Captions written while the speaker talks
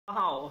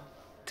Oh,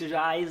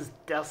 today's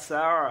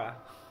dessert.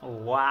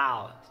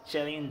 Wow,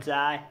 chilling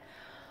day.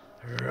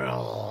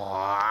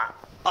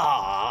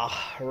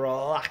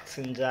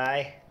 Relaxing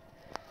day.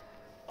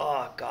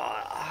 Oh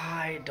God,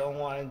 I don't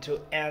want to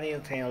do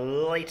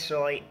anything,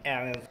 literally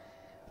anything.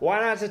 Why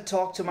not to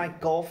talk to my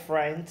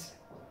girlfriend?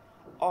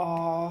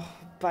 Oh,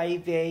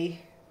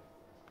 baby.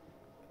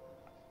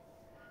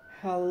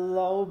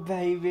 Hello,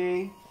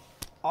 baby.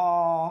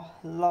 Oh,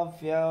 love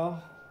you.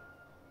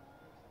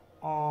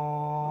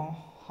 Oh,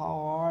 how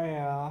are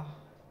you?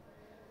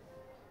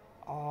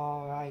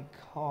 Oh my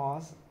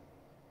God.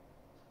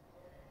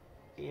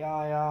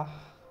 Yeah, yeah.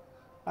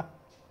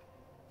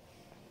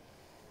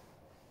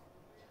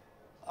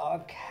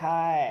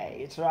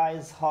 Okay,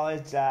 today's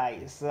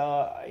holiday,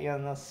 so you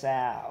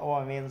understand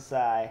what I mean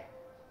say.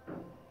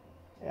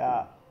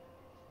 Yeah.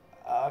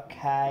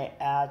 Okay,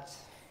 at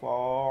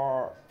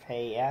 4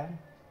 p.m.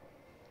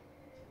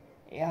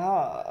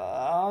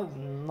 Yeah,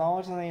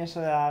 not an issue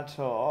at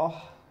all.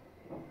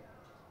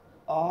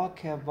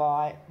 Okay,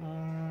 bye.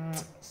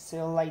 See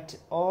you later.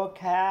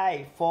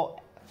 Okay,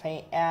 4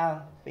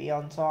 p.m. Be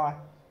on time.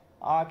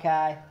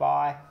 Okay,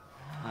 bye.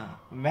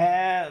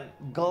 Man,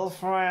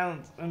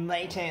 girlfriend,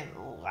 Nathan.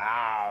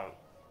 Wow.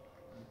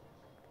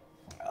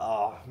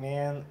 Oh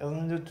man,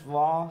 isn't it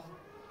wrong?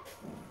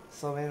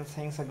 So many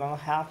things are gonna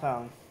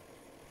happen.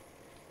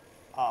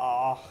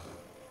 Oh,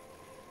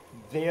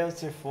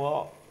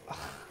 beautiful.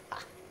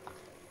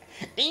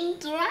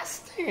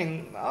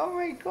 Interesting. Oh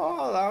my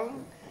God,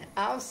 I'm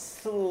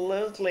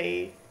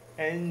absolutely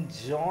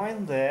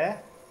enjoying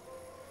that.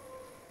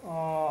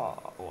 Oh,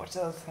 what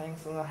other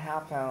things gonna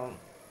happen?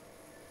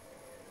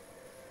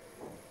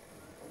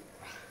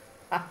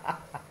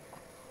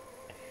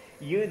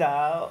 You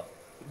know,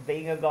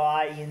 being a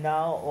guy, you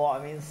know what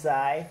I'm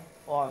inside,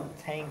 what I'm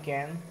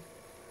thinking.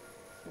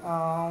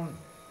 Um,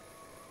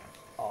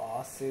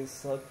 oh, she's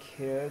so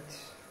cute.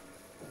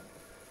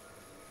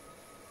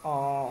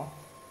 Oh,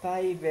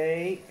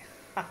 baby.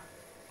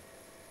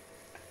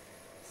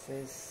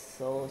 She's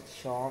so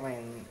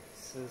charming.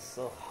 She's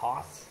so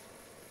hot.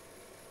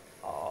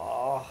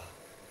 Oh,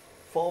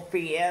 4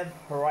 p.m.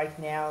 right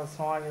now. The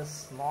time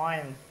is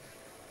 9.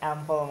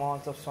 Ample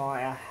amount of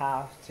time I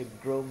have to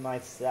groom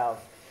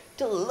myself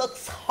to look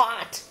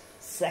hot,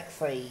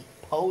 sexy,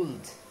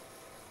 bold,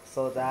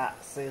 so that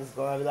she's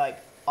gonna be like,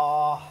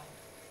 oh,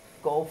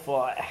 go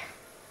for it.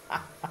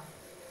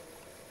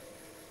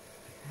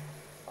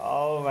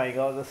 Oh my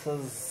God, this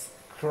is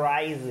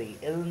crazy.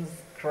 Isn't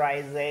this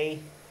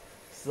crazy?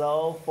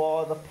 So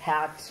for the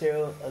part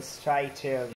 2, stay tuned.